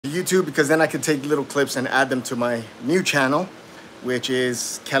YouTube, because then I could take little clips and add them to my new channel, which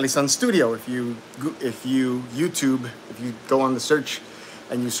is Calisun Studio. If you go on the search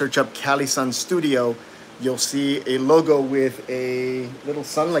and you search up Calisun Studio, you'll see a logo with a little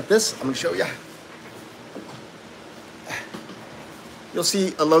sun like this. I'm gonna show you. You'll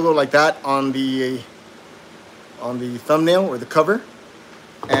see a logo like that on the thumbnail or the cover.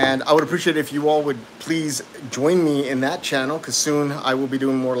 And I would appreciate it if you all would please join me in that channel, because soon I will be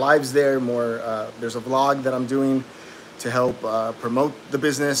doing more lives there. There's a vlog that I'm doing to help promote the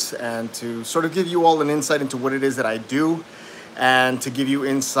business and to sort of give you all an insight into what it is that I do, and to give you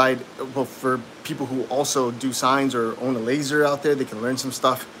insight, well, for people who also do signs or own a laser out there, they can learn some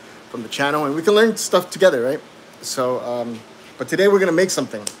stuff from the channel, and we can learn stuff together, right? So, but today we're gonna make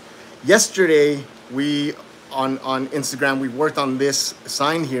something. Yesterday, on Instagram, we worked on this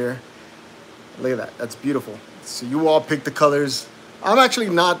sign here. Look at that, that's beautiful. So you all picked the colors. I'm actually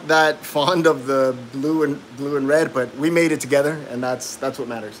not that fond of the blue and red, but we made it together, and that's what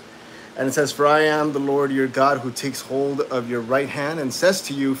matters. And it says, "For I am the Lord your God, who takes hold of your right hand and says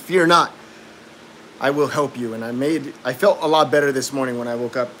to you, fear not, I will help you." And I felt a lot better this morning when I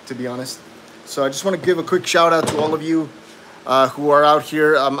woke up, to be honest. So I just want to give a quick shout out to all of you who are out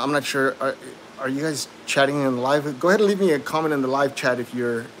here. I'm not sure, are you guys chatting in the live? Go ahead and leave me a comment in the live chat if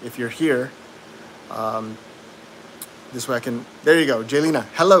you're here. This way I can, there you go, Jaylina,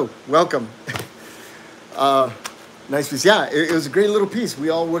 hello, welcome. Nice piece. Yeah, it was a great little piece. We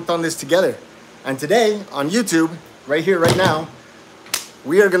all worked on this together. And today on YouTube, right here, right now,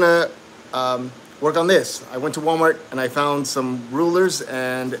 we are gonna work on this. I went to Walmart and I found some rulers,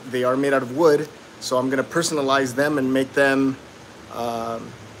 and they are made out of wood. So I'm gonna personalize them and make them,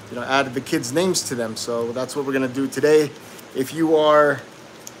 add the kids' names to them. So that's what we're gonna do today. If you are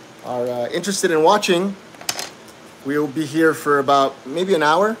interested in watching, we'll be here for about maybe an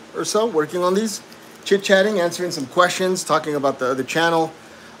hour or so working on these, chit-chatting, answering some questions, talking about the other channel.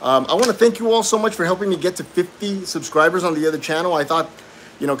 I want to thank you all so much for helping me get to 50 subscribers on the other channel. I thought,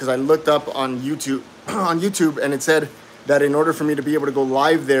 because I looked up on YouTube, and it said that in order for me to be able to go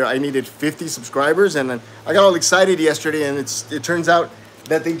live there, I needed 50 subscribers. And then I got all excited yesterday, and it turns out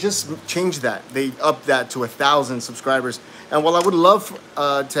that they just changed that. They upped that to 1,000 subscribers. And while I would love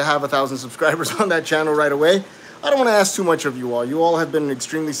to have 1,000 subscribers on that channel right away, I don't want to ask too much of you all. You all have been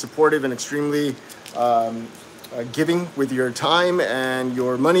extremely supportive and extremely giving with your time and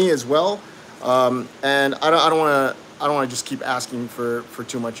your money as well. And I don't want to just keep asking for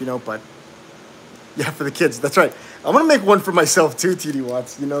too much, but yeah, for the kids, that's right. I'm going to make one for myself too, TD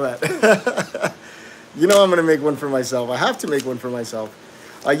Watts. You know that. I'm going to make one for myself. I have to make one for myself.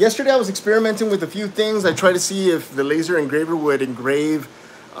 Yesterday I was experimenting with a few things. I tried to see if the laser engraver would engrave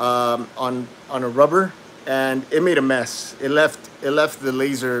on a rubber, and it made a mess. It left the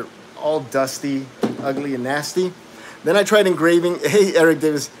laser all dusty, ugly, and nasty. Then I tried engraving. Hey, Eric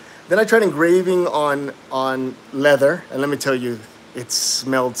Davis. Then I tried engraving on leather, and let me tell you, it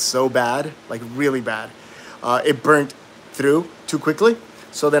smelled so bad, like really bad. It burnt through too quickly.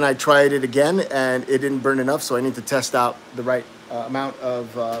 So then I tried it again, and it didn't burn enough. So I need to test out the right amount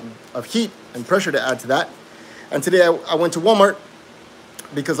of heat and pressure to add to that. And today I went to Walmart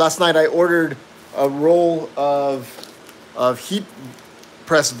because last night I ordered a roll of heat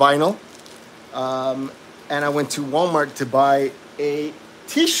press vinyl, and I went to Walmart to buy a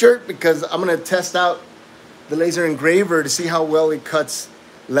t-shirt because I'm gonna test out the laser engraver to see how well it cuts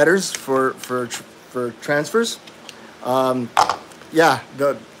letters for transfers. Yeah,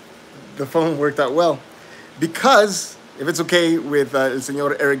 the phone worked out well, because if it's okay with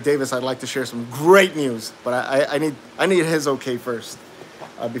Senor Eric Davis, I'd like to share some great news, but I need his okay first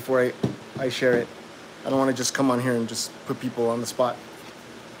before I share it. I don't want to just come on here and just put people on the spot.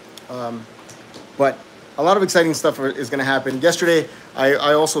 But a lot of exciting stuff is going to happen. Yesterday,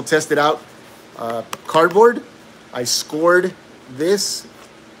 I also tested out cardboard. I scored this,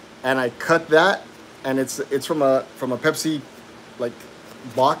 and I cut that, and it's from a Pepsi like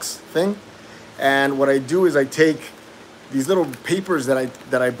box thing. And what I do is I take these little papers that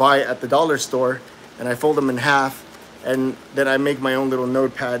I buy at the dollar store, and I fold them in half, and then I make my own little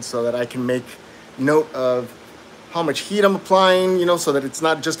notepad so that I can make note of how much heat I'm applying, so that it's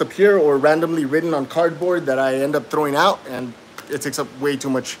not just up here or randomly written on cardboard that I end up throwing out, and it takes up way too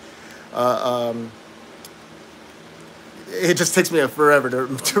much. It just takes me forever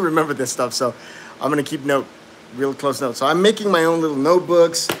to remember this stuff, so I'm gonna keep real close notes. So I'm making my own little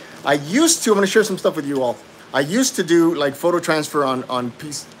notebooks. I'm gonna share some stuff with you all. I used to do like photo transfer on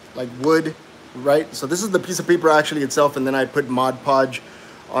piece, like wood, right? So this is the piece of paper actually itself, and then I put Mod Podge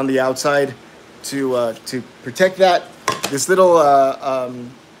on the outside to protect that. This little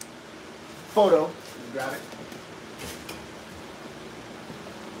photo. Grab it.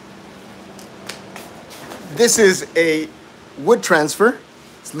 This is a wood transfer.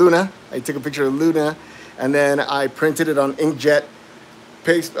 It's Luna. I took a picture of Luna, and then I printed it on inkjet,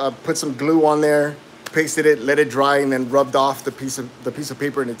 put some glue on there, pasted it, let it dry, and then rubbed off the piece of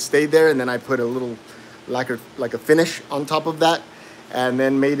paper, and it stayed there. And then I put a little lacquer, like a finish on top of that, and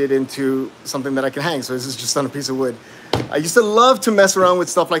then made it into something that I can hang. So this is just on a piece of wood. I used to love to mess around with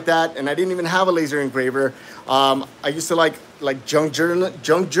stuff like that, and I didn't even have a laser engraver. I used to like junk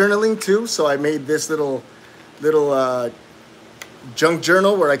journaling too, so I made this little junk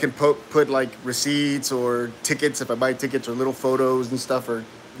journal where I can put like receipts or tickets if I buy tickets, or little photos and stuff, or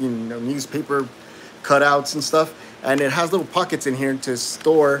newspaper cutouts and stuff. And it has little pockets in here to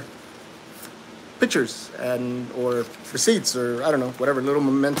store pictures or receipts, or I don't know, whatever, little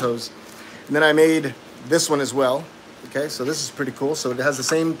mementos. And then I made this one as well. Okay, so this is pretty cool. So it has the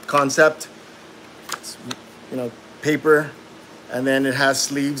same concept. It's, paper, and then it has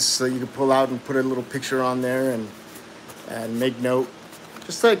sleeves, so you can pull out and put a little picture on there and make note.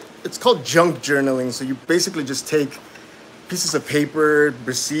 Just like, it's called junk journaling. So you basically just take pieces of paper,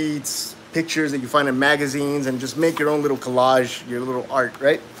 receipts, pictures that you find in magazines, and just make your own little collage, your little art,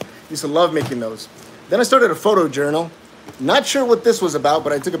 right? Used to love making those. Then I started a photo journal. Not sure what this was about,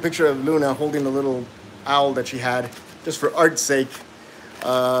 but I took a picture of Luna holding the little owl that she had, just for art's sake,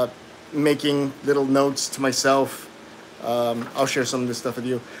 making little notes to myself. I'll share some of this stuff with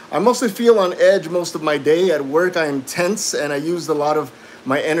you. I mostly feel on edge most of my day. At work, I am tense, and I use a lot of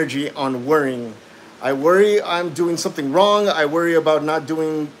my energy on worrying. I worry I'm doing something wrong. I worry about not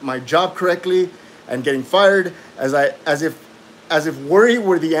doing my job correctly and getting fired, as if worry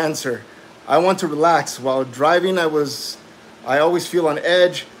were the answer. I want to relax. While driving, I always feel on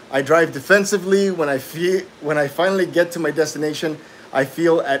edge. I drive defensively. When I finally get to my destination, I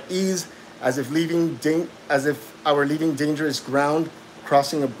feel at ease, as if I were leaving dangerous ground,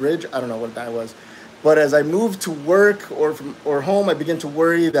 crossing a bridge. I don't know what that was. But as I move to work or home, I begin to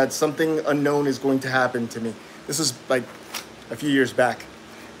worry that something unknown is going to happen to me. This is like a few years back.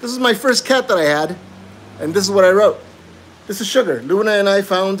 This is my first cat that I had, and this is what I wrote. This is Sugar. Luna and I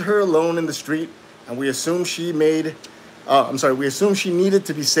found her alone in the street, and we assumed she needed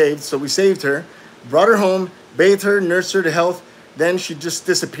to be saved, so we saved her, brought her home, bathed her, nursed her to health. Then she just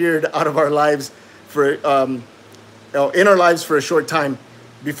disappeared out of our lives in our lives for a short time.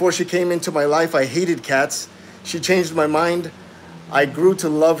 Before she came into my life, I hated cats. She changed my mind. I grew to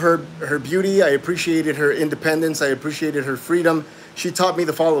love her beauty. I appreciated her independence. I appreciated her freedom. She taught me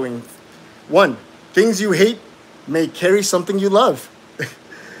the following. 1, things you hate may carry something you love.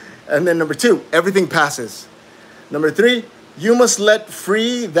 And then number 2, everything passes. Number 3, you must let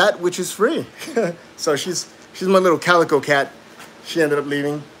free that which is free. So she's my little calico cat. She ended up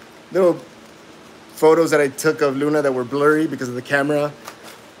leaving. Little photos that I took of Luna that were blurry because of the camera.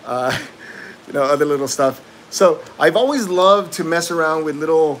 Other little stuff. So I've always loved to mess around with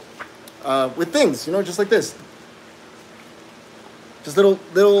with things, just like this. Just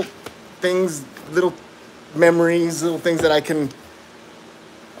little things, little memories, little things that I can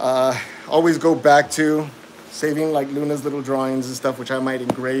always go back to, saving like Luna's little drawings and stuff, which I might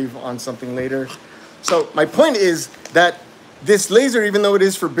engrave on something later. So my point is that this laser, even though it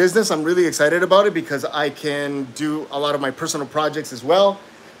is for business, I'm really excited about it because I can do a lot of my personal projects as well.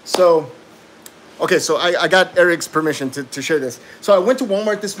 So, okay, so I got Eric's permission to share this. So I went to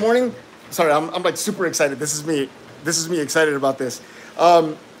Walmart this morning. Sorry, I'm like super excited. This is me excited about this.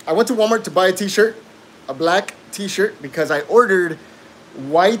 I went to Walmart to buy a t-shirt, a black t-shirt, because I ordered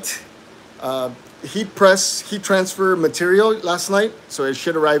white heat transfer material last night. So it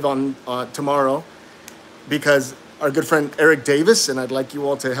should arrive on tomorrow, because our good friend Eric Davis, and I'd like you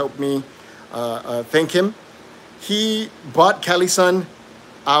all to help me thank him. He bought Calisun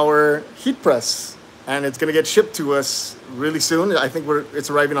our heat press, and it's gonna get shipped to us really soon. I think it's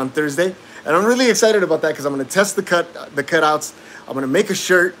arriving on Thursday, and I'm really excited about that because I'm gonna test the cutouts. I'm gonna make a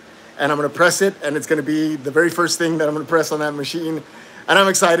shirt, and I'm gonna press it, and it's gonna be the very first thing that I'm gonna press on that machine. And I'm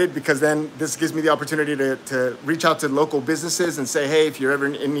excited because then this gives me the opportunity to reach out to local businesses and say, hey, if you're ever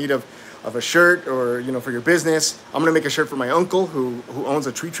in need of a shirt, or for your business. I'm gonna make a shirt for my uncle who owns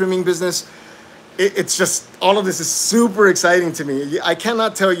a tree trimming business. It's just, all of this is super exciting to me. I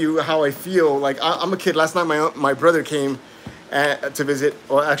cannot tell you how I feel. Like, I'm a kid. Last night my brother came to visit.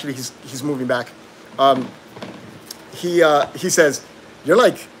 Well, actually he's moving back. He says, you're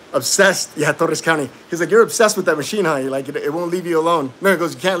like obsessed. Yeah, Torres County. He's like, you're obsessed with that machine, huh? Like, it won't leave you alone. No, he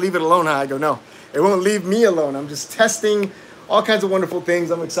goes, you can't leave it alone, huh? I go, no, it won't leave me alone. I'm just testing all kinds of wonderful things.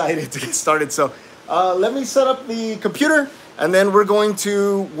 I'm excited to get started. So let me set up the computer, And then we're going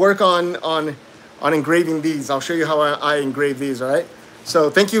to work on engraving these. I'll show you how I engrave these, all right? So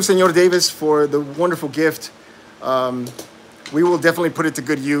thank you, Senor Davis, for the wonderful gift. We will definitely put it to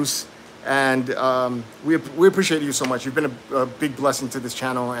good use. And we appreciate you so much. You've been a big blessing to this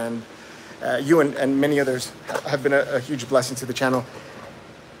channel, and you and many others have been a huge blessing to the channel.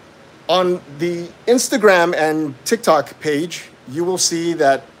 On the Instagram and TikTok page, you will see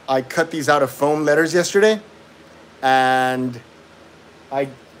that I cut these out of foam letters yesterday, and I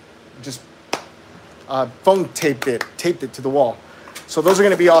just foam taped it to the wall. So those are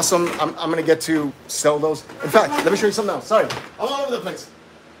going to be awesome. I'm going to get to sell those. In fact, let me show you something else. Sorry, I'm all over the place.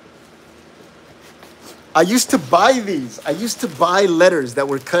 I used to buy these. I used to buy letters that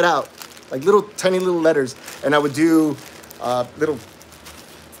were cut out, like tiny little letters, and I would do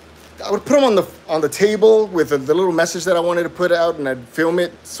I would put them on the table with the little message that I wanted to put out, and I'd film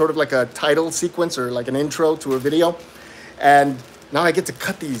it sort of like a title sequence or like an intro to a video. And now I get to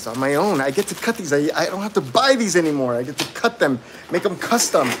cut these on my own. I get to cut these. I don't have to buy these anymore. I get to cut them, make them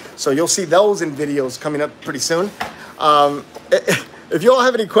custom. So you'll see those in videos coming up pretty soon. If you all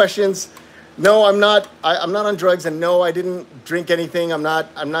have any questions, no, I'm not on drugs, and no, I didn't drink anything. I'm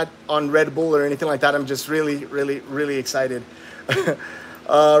not on Red Bull or anything like that. I'm just really excited.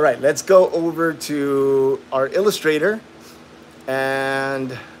 All right, let's go over to our Illustrator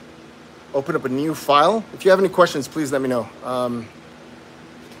and open up a new file. If you have any questions, please let me know. I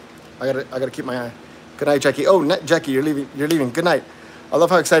gotta keep my eye. Good night, Jackie. Oh, Jackie, you're leaving. Good night. I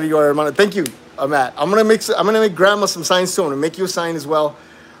love how excited you are, Armando. Thank you, Matt. I'm gonna make Grandma some signs too. I'm gonna make you a sign as well.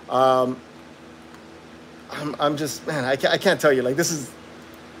 I'm just, man, I can't tell you, like, this is,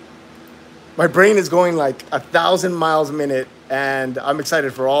 my brain is going like 1,000 miles a minute, and I'm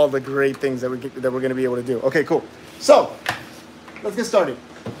excited for all the great things that we're going to be able to do. Okay, cool. So let's get started.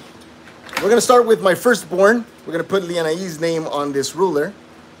 We're going to start with my firstborn. We're going to put Lianai's name on this ruler.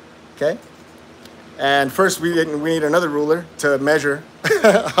 Okay. And first we need another ruler to measure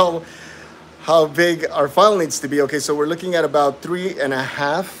how big our file needs to be. Okay, so we're looking at about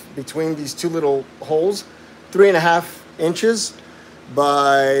 3.5 between these two little holes, 3.5 inches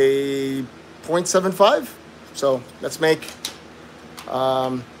by 0.75. So let's make,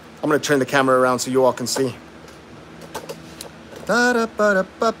 I'm gonna turn the camera around so you all can see. Oh,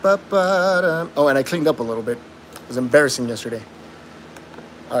 and I cleaned up a little bit. It was embarrassing yesterday.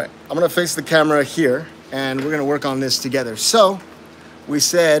 All right, I'm gonna face the camera here, and we're gonna work on this together. So we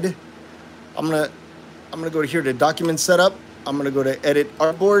said, I'm gonna go here to document setup. I'm gonna go to edit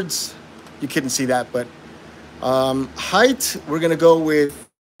artboards. You couldn't see that, but height, we're gonna go with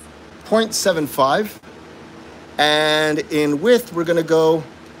 0.75. And in width, we're gonna go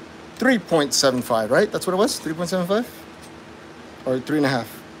 3.75, right? That's what it was, 3.75? Or 3.5?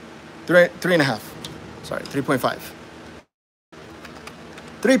 3.5, sorry, 3.5.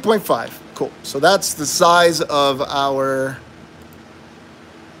 3.5, cool. So that's the size of our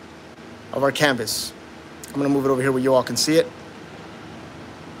canvas. I'm gonna move it over here where you all can see it.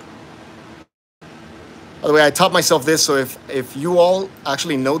 By the way, I taught myself this, so if you all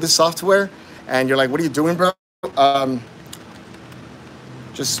actually know this software and you're like, what are you doing, bro?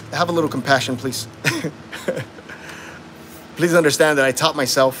 Just have a little compassion, please. Please understand that I taught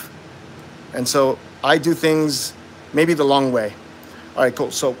myself, and so I do things maybe the long way. All right, cool.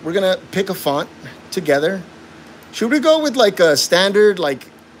 So we're gonna pick a font together. Should we go with like a standard like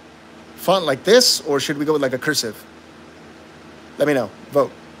font like this, or should we go with like a cursive? Let me know.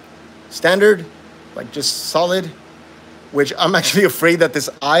 Vote. Standard, like just solid, which I'm actually afraid that this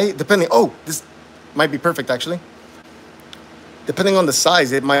I, depending, oh, this might be perfect actually. Depending on the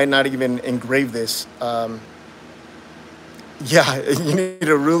size, it might not even engrave this. Yeah, you need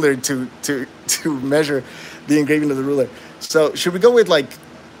a ruler to measure the engraving of the ruler. So should we go with like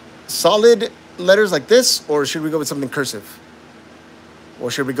solid letters like this, or should we go with something cursive?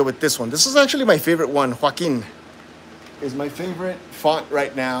 Or should we go with this one? This is actually my favorite one. Joaquin is my favorite font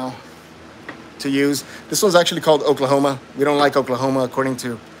right now to use. This one's actually called Oklahoma. We don't like Oklahoma, according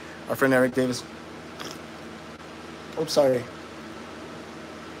to our friend Eric Davis. Oops, sorry.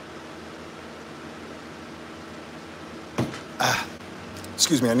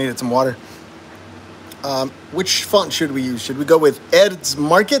 Excuse me, I needed some water. Which font should we use? Should we go with Ed's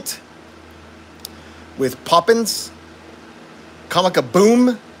Market? With Poppins? Comica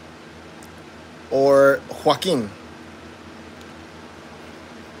Boom? Or Joaquin?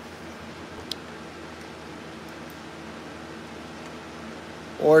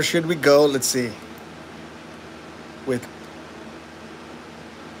 Or should we go, let's see, with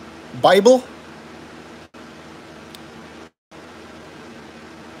Bible?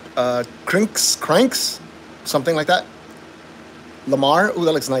 Cranks, something like that. Lamar. Ooh,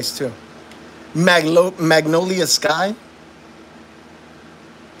 that looks nice too. Magnolia Sky.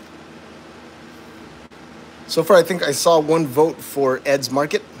 So far, I think I saw one vote for Ed's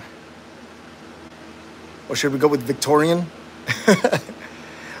Market. Or should we go with Victorian?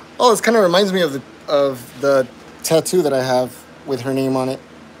 Oh, this kind of reminds me of the tattoo that I have with her name on it.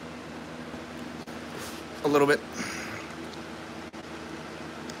 A little bit.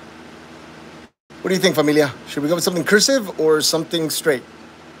 What do you think, Familia? Should we go with something cursive or something straight?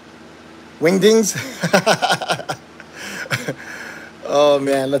 Wingdings? Oh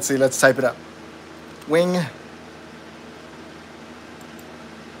man, let's see. Let's type it up. Wing.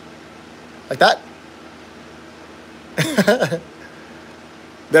 Like that?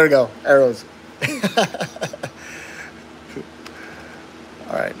 There we go. Arrows.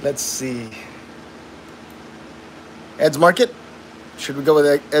 All right, let's see. Ed's Market? Should we go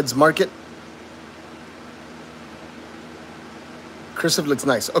with Ed's Market? Cursive looks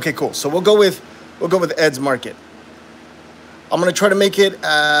nice. Okay, cool. So we'll go with Ed's Market. I'm gonna try to make it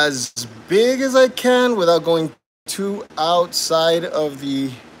as big as I can without going too outside of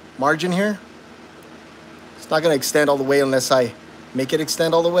the margin here. It's not gonna extend all the way unless I make it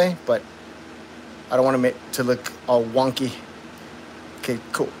extend all the way, but I don't want to make to look all wonky. Okay,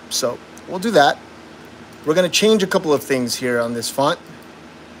 cool. So we'll do that. We're gonna change a couple of things here on this font.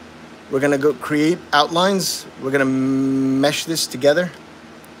 We're gonna go create outlines. We're gonna mesh this together.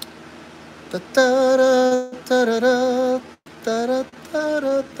 There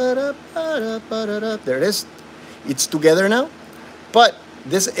it is. It's together now. But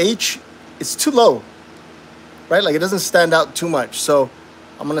this H is too low, right? Like it doesn't stand out too much. So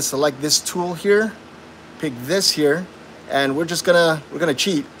I'm gonna select this tool here, pick this here, and we're gonna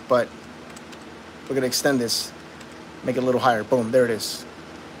cheat, but we're gonna extend this, make it a little higher. Boom, there it is.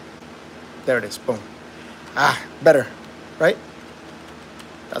 There it is, boom. Ah, better, right?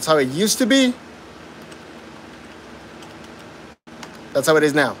 That's how it used to be. That's how it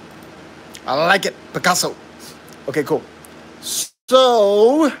is now. I like it, Picasso. Okay, cool.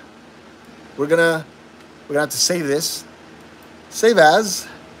 So we're gonna have to save this. Save as.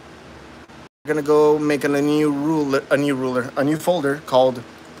 We're gonna go make a new folder called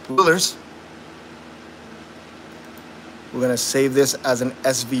rulers. We're gonna save this as an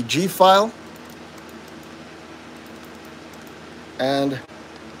SVG file. And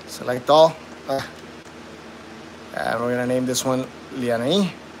select all. And we're gonna name this one Lianai.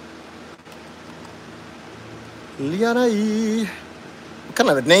 Lianai. What kind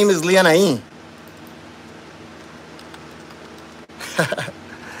of a name is Lianai?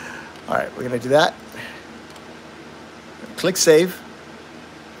 All right, we're gonna do that. Click save.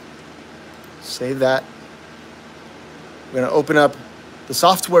 Save that. We're gonna open up the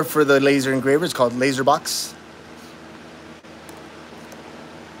software for the laser engraver. It's called LaserBox.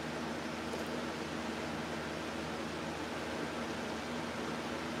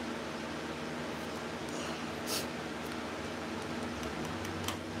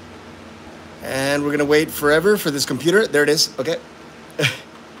 And we're gonna wait forever for this computer. There it is, okay.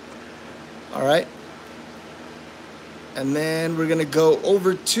 All right. And then we're gonna go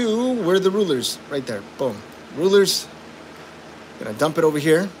over to where are the rulers? Right there, boom. Rulers, gonna dump it over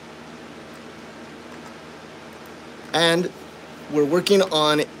here. And we're working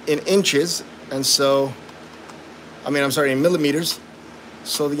on in inches, and so, in millimeters.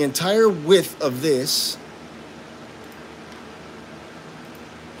 So the entire width of this,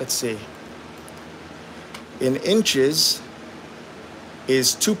 let's see, in inches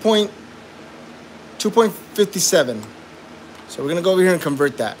is 2.57. So we're gonna go over here and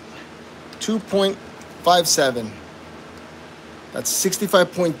convert that. 2.57. That's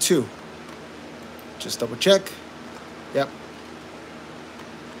 65.2. Just double check. Yep.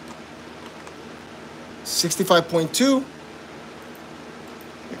 65.2.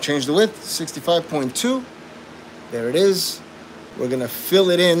 Change the width, 65.2. There it is. We're gonna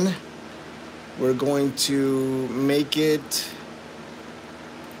fill it in. We're going to make it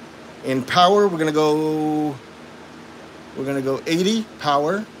in power. We're gonna go 80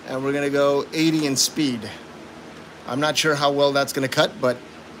 power, and we're gonna go 80 in speed. I'm not sure how well that's gonna cut, or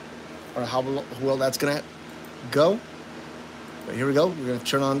how well that's gonna go. But here we go. We're gonna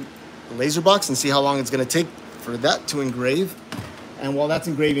turn on the laser box and see how long it's gonna take for that to engrave. And while that's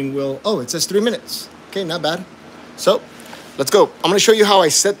engraving, it says 3 minutes. Okay, not bad. So let's go. I'm gonna show you how I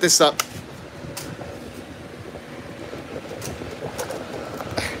set this up.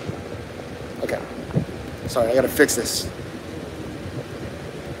 Okay, sorry, I gotta fix this.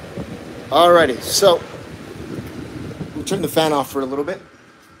 Alrighty, so we'll turn the fan off for a little bit.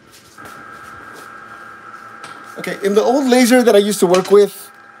 Okay, in the old laser that I used to work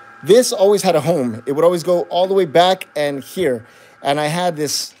with, this always had a home. It would always go all the way back and here. And I had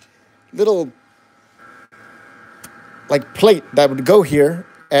this little like plate that would go here,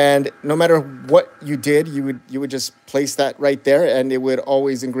 and no matter what you did, you would just place that right there, and it would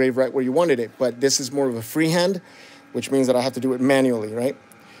always engrave right where you wanted it. But this is more of a freehand, which means that I have to do it manually, right?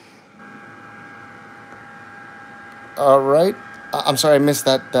 All right. I'm sorry I missed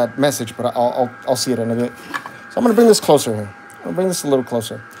that message, but I'll see it in a bit. So I'm gonna bring this closer here. I'm gonna bring this a little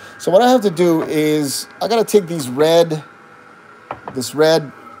closer. So what I have to do is I gotta take this red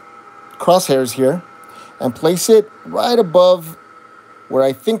crosshairs here and place it right above where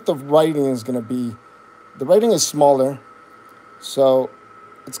I think the writing is gonna be. The writing is smaller, so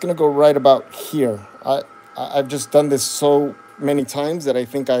it's gonna go right about here. I've just done this so many times that I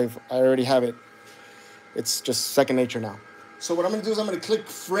think I already have it. It's just second nature now. So what I'm gonna do is I'm gonna click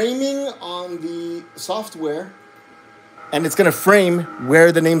framing on the software, and it's gonna frame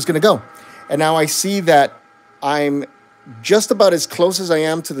where the name's gonna go. And now I see that I'm just about as close as I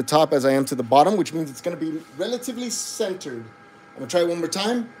am to the top as I am to the bottom, which means it's gonna be relatively centered. I'm gonna try it one more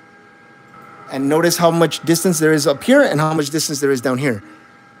time. And notice how much distance there is up here and how much distance there is down here.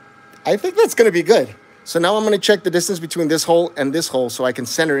 I think that's gonna be good. So now I'm gonna check the distance between this hole and this hole so I can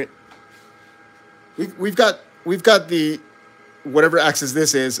center it. We've got the, whatever axis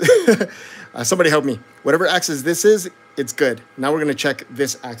this is, somebody help me. Whatever axis this is, it's good. Now we're gonna check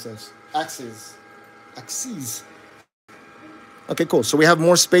this axis. Axes. Okay, cool. So we have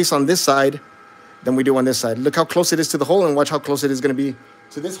more space on this side than we do on this side. Look how close it is to the hole, and watch how close it is gonna be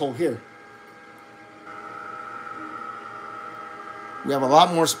to this hole here. We have a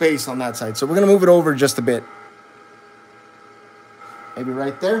lot more space on that side. So we're gonna move it over just a bit. Maybe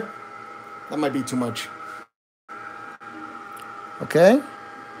right there. That might be too much. Okay.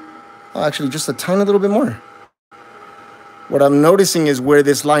 Oh, actually, just a tiny little bit more. What I'm noticing is where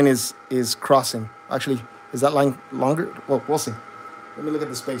this line is crossing. Actually, is that line longer? Well, we'll see. Let me look at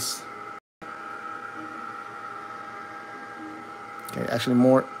the space. Okay, actually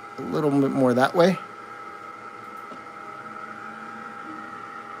a little bit more that way.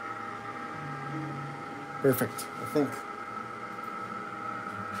 Perfect, I think.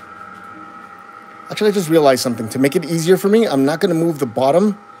 Actually, I just realized something. To make it easier for me, I'm not gonna move the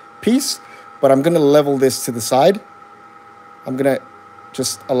bottom piece, but I'm gonna level this to the side. I'm gonna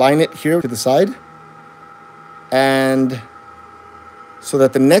just align it here to the side. And so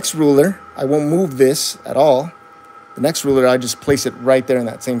that the next ruler, I won't move this at all. The next ruler, I just place it right there in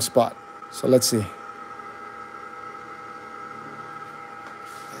that same spot. So let's see.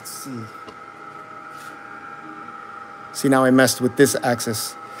 Let's see. See, now I messed with this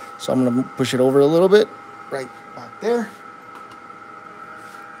axis. So I'm gonna push it over a little bit, right back there.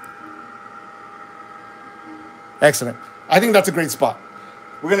 Excellent. I think that's a great spot.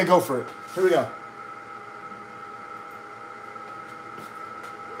 We're gonna go for it. Here we go.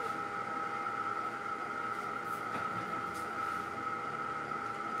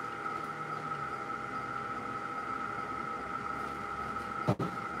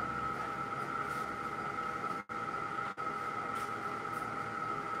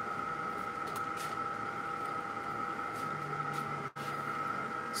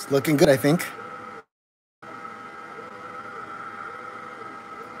 It's looking good, I think.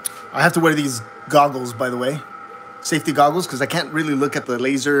 I have to wear these goggles, by the way, safety goggles, because I can't really look at the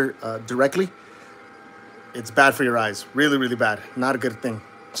laser directly. It's bad for your eyes, really, really bad. Not a good thing.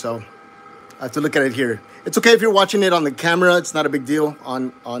 So I have to look at it here. It's okay if you're watching it on the camera. It's not a big deal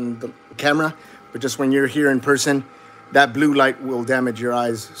on the camera, but just when you're here in person, that blue light will damage your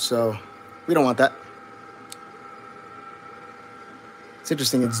eyes. So we don't want that. It's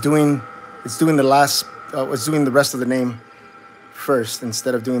interesting. It's doing the rest of the name first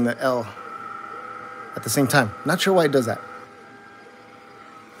instead of doing the L at the same time. Not sure why it does that,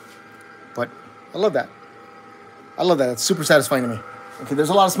 but I love that. I love that. It's super satisfying to me. Okay, there's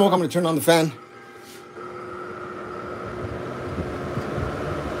a lot of smoke. I'm gonna turn on the fan.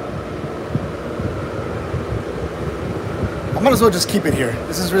 I might as well just keep it here.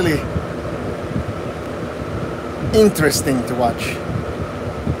 This is really interesting to watch.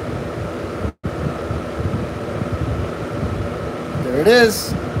 There it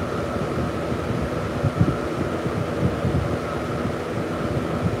is. Here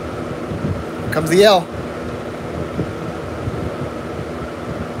comes the L.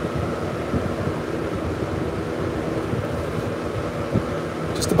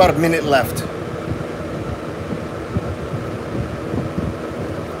 Just about a minute left.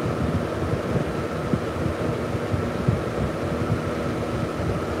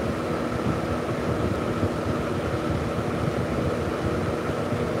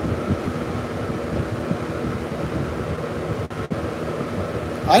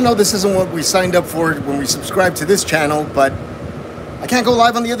 I know this isn't what we signed up for when we subscribed to this channel, but I can't go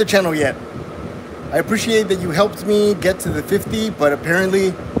live on the other channel yet. I appreciate that you helped me get to the 50, but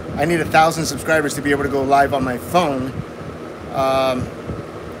apparently I need 1,000 subscribers to be able to go live on my phone.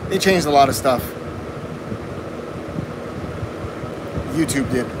 They changed a lot of stuff. YouTube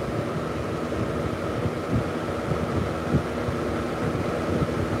did.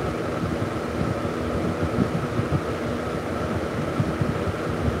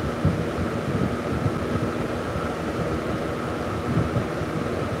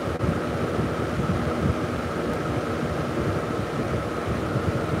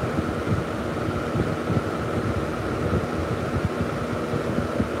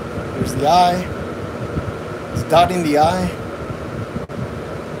 There's the eye. It's dotting the eye.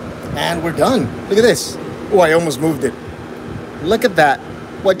 And we're done. Look at this. Oh, I almost moved it. Look at that.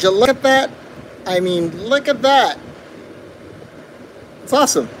 Would you look at that? I mean, look at that. It's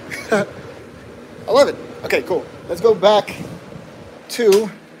awesome. I love it. Okay, cool. Let's go back to...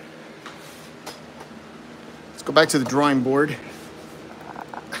 Let's go back to the drawing board.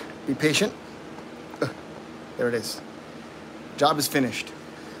 Be patient. There it is. Job is finished.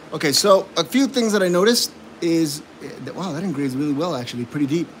 Okay, so a few things that I noticed is that, wow, that engraves really well, actually, pretty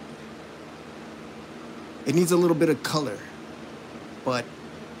deep. It needs a little bit of color, but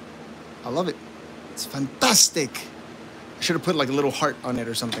I love it. It's fantastic. I should have put like a little heart on it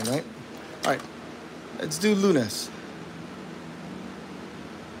or something, right? All right, let's do Lunas.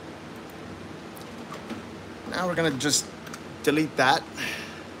 Now we're gonna just delete that.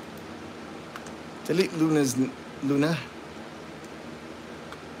 Delete Luna.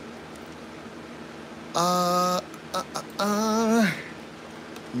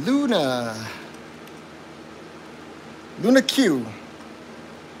 Luna Q.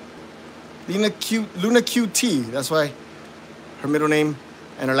 Luna QT. That's why her middle name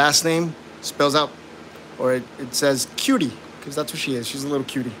and her last name spells out, or it says cutie, because that's what she is. She's a little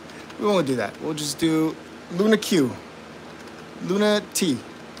cutie. We won't do that. We'll just do Luna Q. Luna T.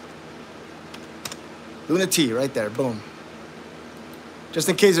 Luna T right there. Boom. Just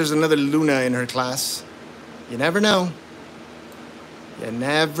in case there's another Luna in her class. You never know. You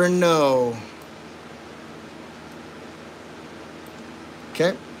never know.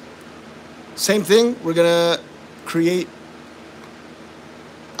 Okay. Same thing. We're going to create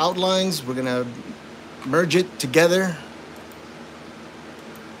outlines. We're going to merge it together.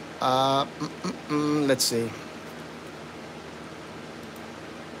 Let's see.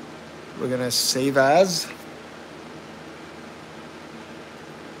 We're going to save as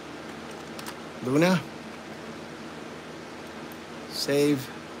Luna. Save.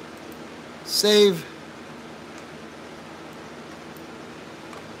 Save.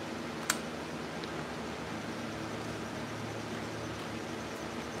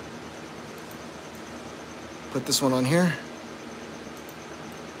 Put this one on here.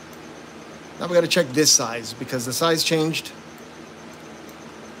 Now we got to check this size because the size changed.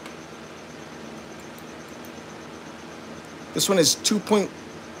 This one is 2.18.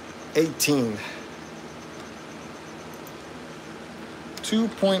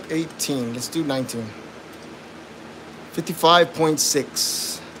 2.18. Let's do 19.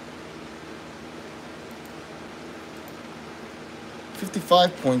 55.6.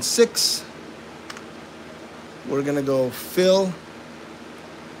 55.6. We're gonna go fill.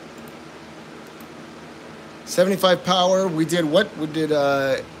 75 power. We did what? We did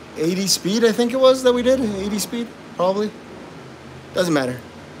 80 speed, I think it was that we did. 80 speed, probably. Doesn't matter.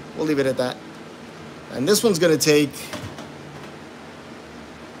 We'll leave it at that. And this one's gonna take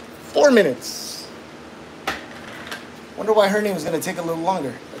 4 minutes. Wonder why her name is gonna take a little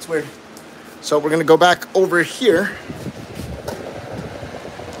longer. That's weird. So we're gonna go back over here.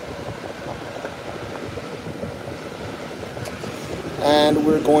 And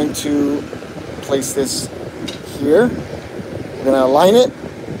we're going to place this here. We're gonna align it.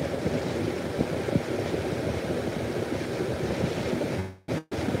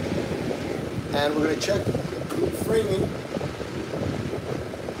 And we're gonna check framing.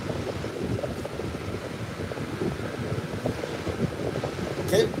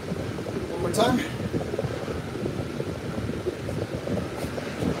 Okay, one more time.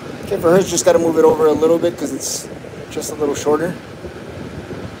 Okay, for hers, just gotta move it over a little bit because it's just a little shorter.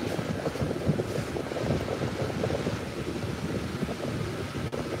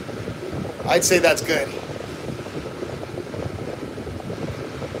 I'd say that's good.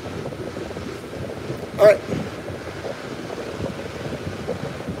 All right.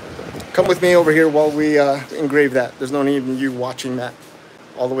 Come with me over here while we engrave that. There's no need in you watching that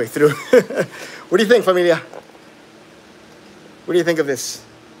all the way through. What do you think, Familia? What do you think of this?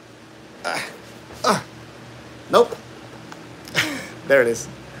 Nope. There it is.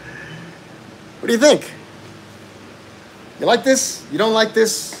 What do you think? You like this? You don't like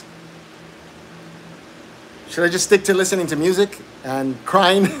this? Should I just stick to listening to music and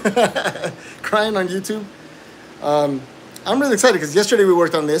crying, crying on YouTube? I'm really excited because yesterday we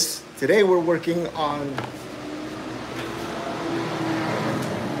worked on this. Today we're working on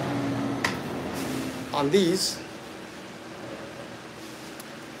these.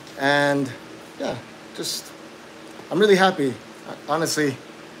 And yeah, just, I'm really happy. Honestly,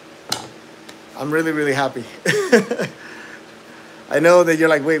 I'm really, really happy. I know that you're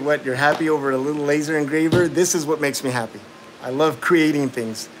like, wait, what? You're happy over a little laser engraver? This is what makes me happy. I love creating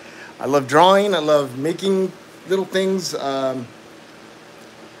things. I love drawing. I love making little things. Let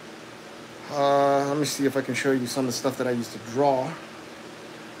me see if I can show you some of the stuff that I used to draw.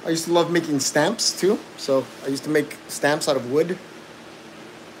 I used to love making stamps too. So I used to make stamps out of wood,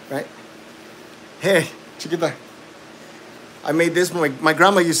 right? Hey, chiquita. I made this. My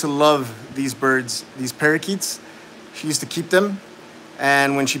grandma used to love these birds, these parakeets. She used to keep them.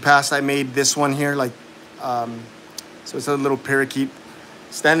 And when she passed, I made this one here, like, so it's a little parakeet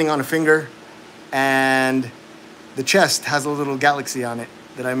standing on a finger. And the chest has a little galaxy on it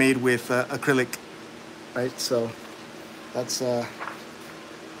that I made with acrylic, right? So that's, there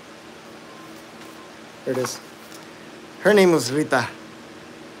it is. Her name was Rita.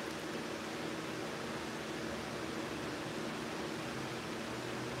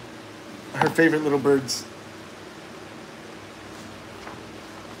 Her favorite little birds.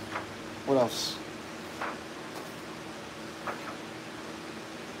 What else?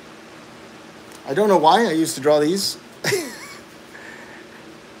 I don't know why I used to draw these.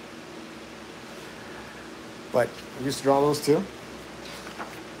 But I used to draw those too.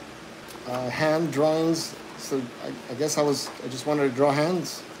 Hand drawings. So I guess I just wanted to draw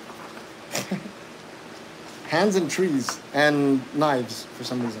hands. Hands and trees and knives for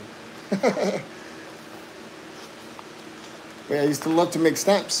some reason. But I used to love to make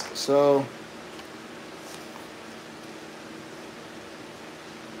stamps. So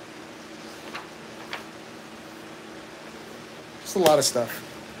just a lot of stuff.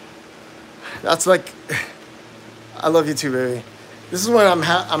 That's like, I love you too, baby. This is when I'm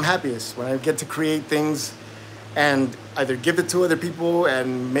happiest, when I get to create things and either give it to other people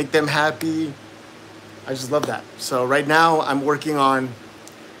and make them happy. I just love that. So right now I'm working on,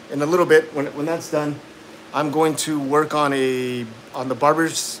 in a little bit, when that's done, I'm going to work on the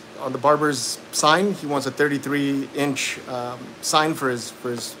barber's sign. He wants a 33-inch sign for his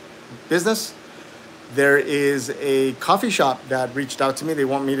business. There is a coffee shop that reached out to me. They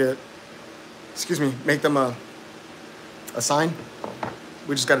want me to, make them a sign.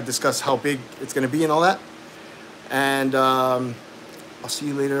 We just got to discuss how big it's going to be and all that. And I'll see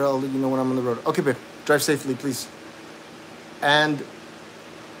you later. I'll let you know when I'm on the road. Okay, babe. Drive safely, please. And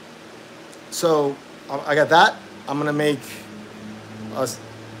so I got that. I'm gonna make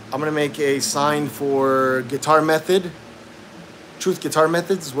a sign for Guitar Method. Truth Guitar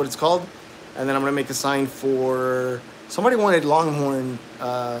Methods is what it's called. And then I'm gonna make a sign for, somebody wanted Longhorn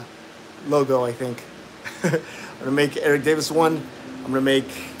logo, I think. I'm gonna make Eric Davis one. I'm gonna make,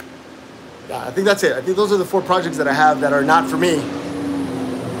 yeah, I think that's it. I think those are the 4 projects that I have that are not for me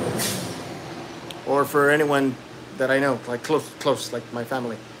or for anyone that I know, like close, like my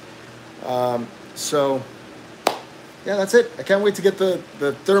family. So yeah, that's it. I can't wait to get the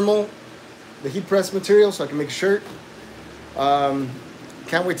thermal, the heat press material so I can make a shirt.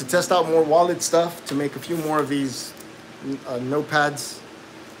 Can't wait to test out more wallet stuff to make a few more of these notepads.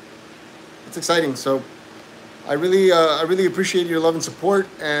 It's exciting. So I really appreciate your love and support,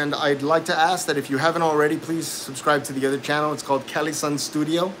 and I'd like to ask that if you haven't already, please subscribe to the other channel. It's called Calisun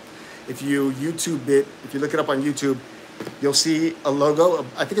Studio. If you YouTube it, if you look it up on YouTube, you'll see a logo.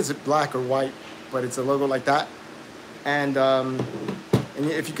 I think it's black or white, but it's a logo like that. And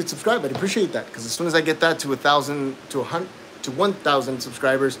if you could subscribe, I'd appreciate that, because as soon as I get that to 1,000 to 1,000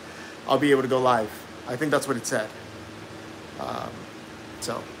 subscribers, I'll be able to go live. I think that's what it said.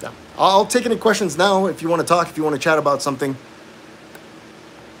 So yeah, I'll take any questions now. If you want to talk, if you want to chat about something,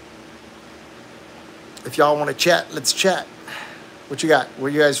 if y'all want to chat, let's chat. What you got? Where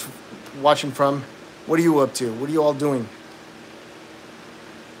you guys watching from? What are you up to? What are you all doing?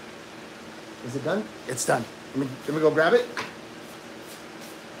 Is it done? It's done. Let me go grab it.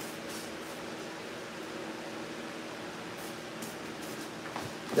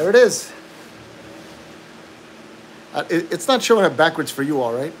 There it is. It's not showing up backwards for you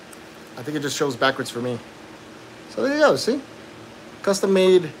all, right? I think it just shows backwards for me. So there you go, see? Custom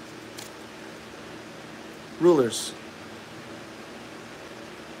made rulers.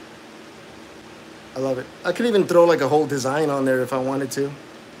 I love it. I could even throw like a whole design on there if I wanted to,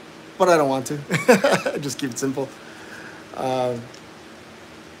 but I don't want to. Just keep it simple. Yeah,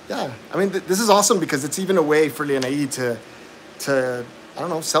 I mean, this is awesome because it's even a way for Leonardo to I don't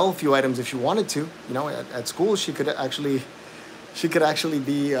know, sell a few items if she wanted to. You know, at school she could actually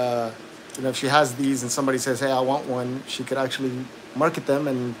be, you know, if she has these and somebody says, hey, I want one, she could actually market them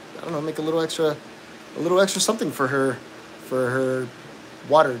and, I don't know, make a little extra something for her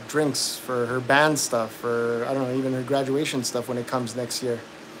water, drinks, for her band stuff, for, I don't know, even her graduation stuff when it comes next year.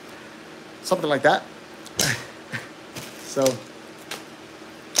 Something like that. So,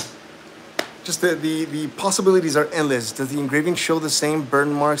 just the possibilities are endless. Does the engraving show the same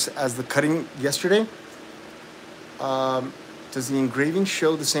burn marks as the cutting yesterday? Does the engraving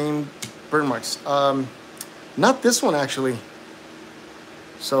show the same burn marks? Not this one, actually.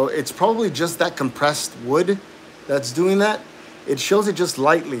 So it's probably just that compressed wood that's doing that. It shows it just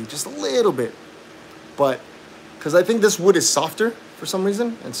lightly, just a little bit. But, because I think this wood is softer for some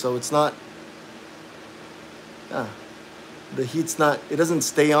reason, and so it's not, the heat's not, it doesn't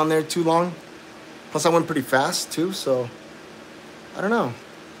stay on there too long. Plus I went pretty fast too, so I don't know.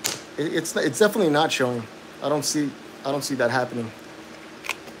 It's definitely not showing. I don't see that happening.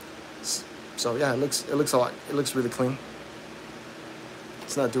 So yeah, it looks a lot. It looks really clean.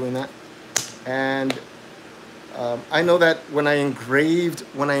 It's not doing that. And I know that when I engrave,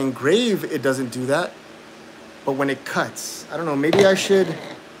 it doesn't do that. But when it cuts, I don't know. Maybe I should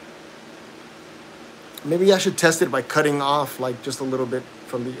test it by cutting off like just a little bit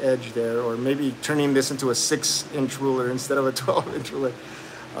from the edge there, or maybe turning this into a 6-inch ruler instead of a 12-inch ruler.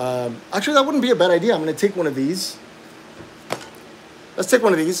 Actually, that wouldn't be a bad idea. I'm gonna take one of these. Let's take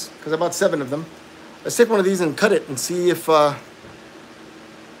one of these, because I bought 7 of them. Let's take one of these and cut it and see if it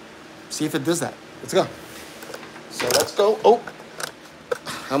does that. Let's go. So let's go. Oh,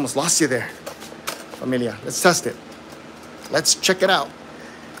 I almost lost you there. Familia, let's test it. Let's check it out.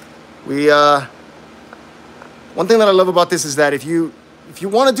 One thing that I love about this is that if you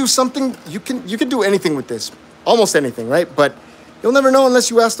want to do something, you can do anything with this, almost anything, right? But you'll never know unless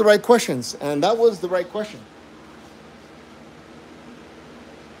you ask the right questions, and that was the right question.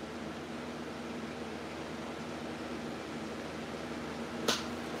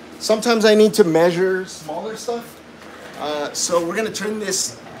 Sometimes I need to measure smaller stuff, so we're gonna turn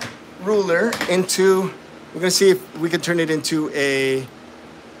this ruler into. We're gonna see if we can turn it into a.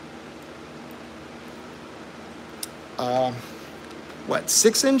 What,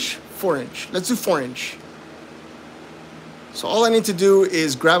 6-inch? 4-inch. Let's do 4-inch. So all I need to do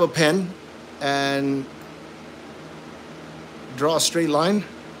is grab a pen and draw a straight line.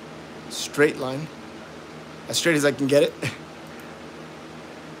 Straight line. As straight as I can get it.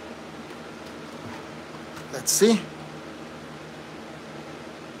 Let's see.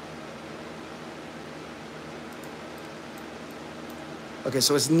 Okay,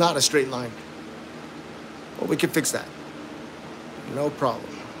 so it's not a straight line. Well, we can fix that. No problem.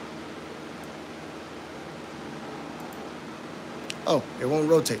 Oh, it won't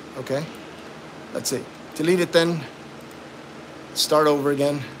rotate. Okay. Let's see. Delete it then. Start over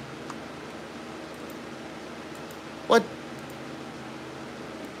again. What?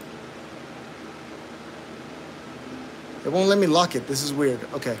 It won't let me lock it. This is weird.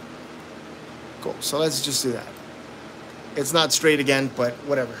 Okay. Cool. So let's just do that. It's not straight again, but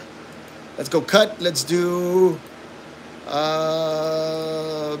whatever. Let's go cut. Let's do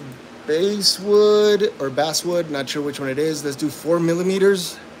basswood or basswood. Not sure which one it is. Let's do 4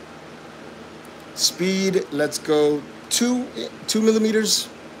 millimeters. Speed. Let's go 2 millimeters.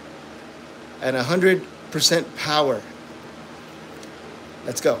 And 100% power.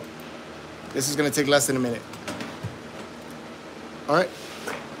 Let's go. This is going to take less than a minute. All right.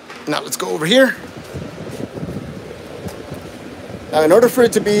 Now let's go over here. Now, in order for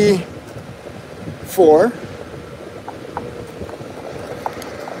it to be 4,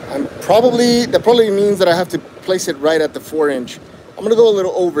 that probably means that I have to place it right at the 4-inch. I'm gonna go a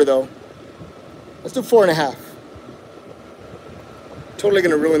little over though. Let's do 4.5. Totally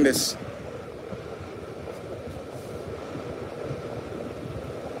gonna ruin this.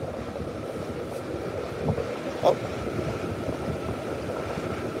 Oh.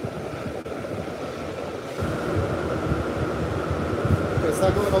 It's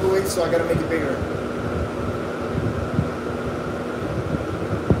not going all the way, so I gotta make it bigger.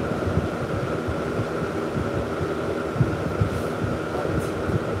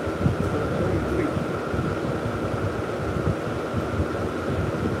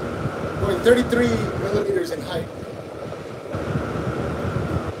 Going 33 millimeters in height.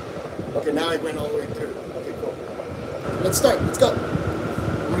 Okay, now I went all the way through. Okay, cool. Let's start. Let's go.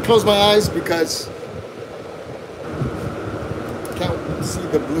 I'm gonna close my eyes because see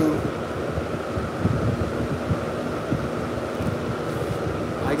the blue.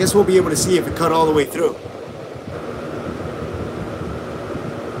 I guess we'll be able to see if it cut all the way through.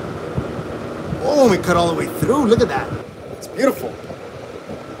 Oh, it cut all the way through. Look at that. It's beautiful.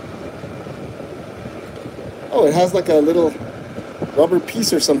 Oh, it has like a little rubber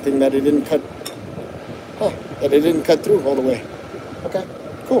piece or something that it didn't cut. Oh, that it didn't cut through all the way. Okay,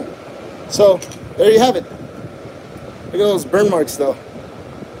 cool. So, there you have it. Look at those burn marks though.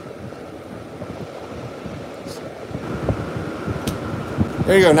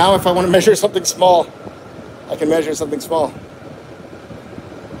 There you go. Now if I want to measure something small, I can measure something small.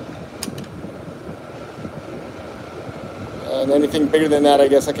 And anything bigger than that, I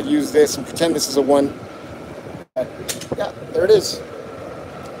guess I could use this and pretend this is a 1. Yeah, there it is.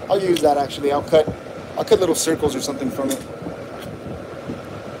 I'll use that actually. I'll cut little circles or something from it.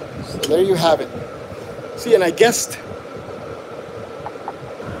 So there you have it. See, and I guessed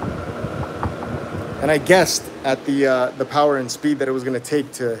at the power and speed that it was going to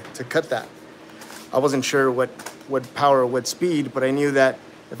take to cut that. I wasn't sure what power or what speed, but I knew that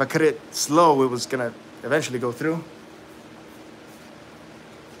if I cut it slow, it was going to eventually go through.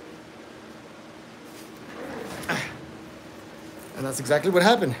 And that's exactly what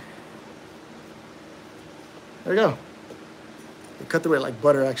happened. There you go. It cut through it like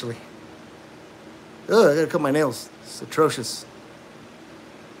butter, actually. Ugh, I gotta cut my nails. It's atrocious. I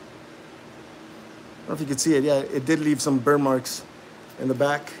don't know if you could see it. Yeah, it did leave some burn marks in the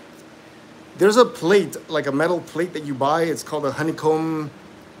back. There's a plate, like a metal plate that you buy. It's called a honeycomb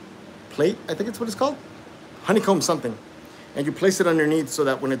plate. I think it's what it's called. Honeycomb something. And you place it underneath so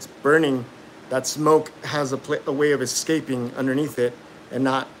that when it's burning, that smoke has a way of escaping underneath it and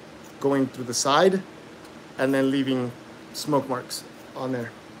not going through the side and then leaving smoke marks on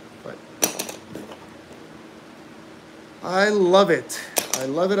there. But I love it. I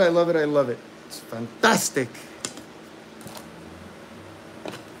love it, I love it, I love it. It's fantastic.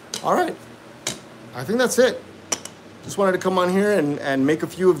 All right, I think that's it. Just wanted to come on here and make a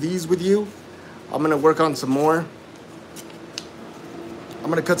few of these with you. I'm gonna work on some more. I'm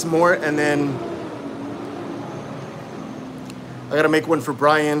gonna cut some more, and then I gotta make one for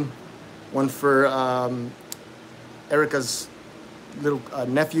Brian, one for Erica's little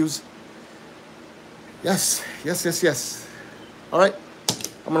nephews. Yes. All right,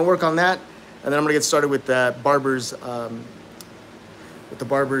 I'm gonna work on that, and then I'm gonna get started with the barber's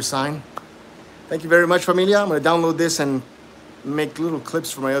sign. Thank you very much, Familia. I'm gonna download this and make little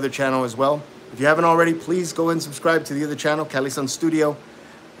clips for my other channel as well. If you haven't already, please go ahead and subscribe to the other channel, Calisun Studio.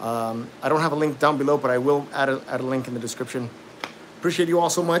 I don't have a link down below, but I will add a link in the description. Appreciate you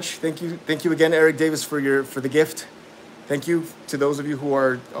all so much. Thank you again, Eric Davis, for the gift. Thank you to those of you who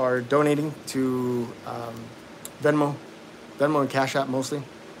are donating to Venmo and Cash App mostly.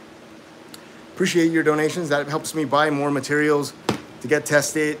 Appreciate your donations. That helps me buy more materials to get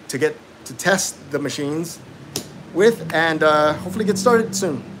tested, to test the machines with, and hopefully get started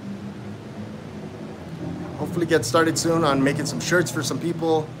soon. Hopefully get started soon on making some shirts for some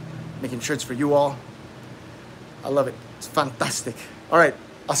people, making shirts for you all. I love it. It's fantastic. All right,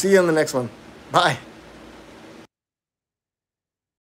 I'll see you on the next one. Bye.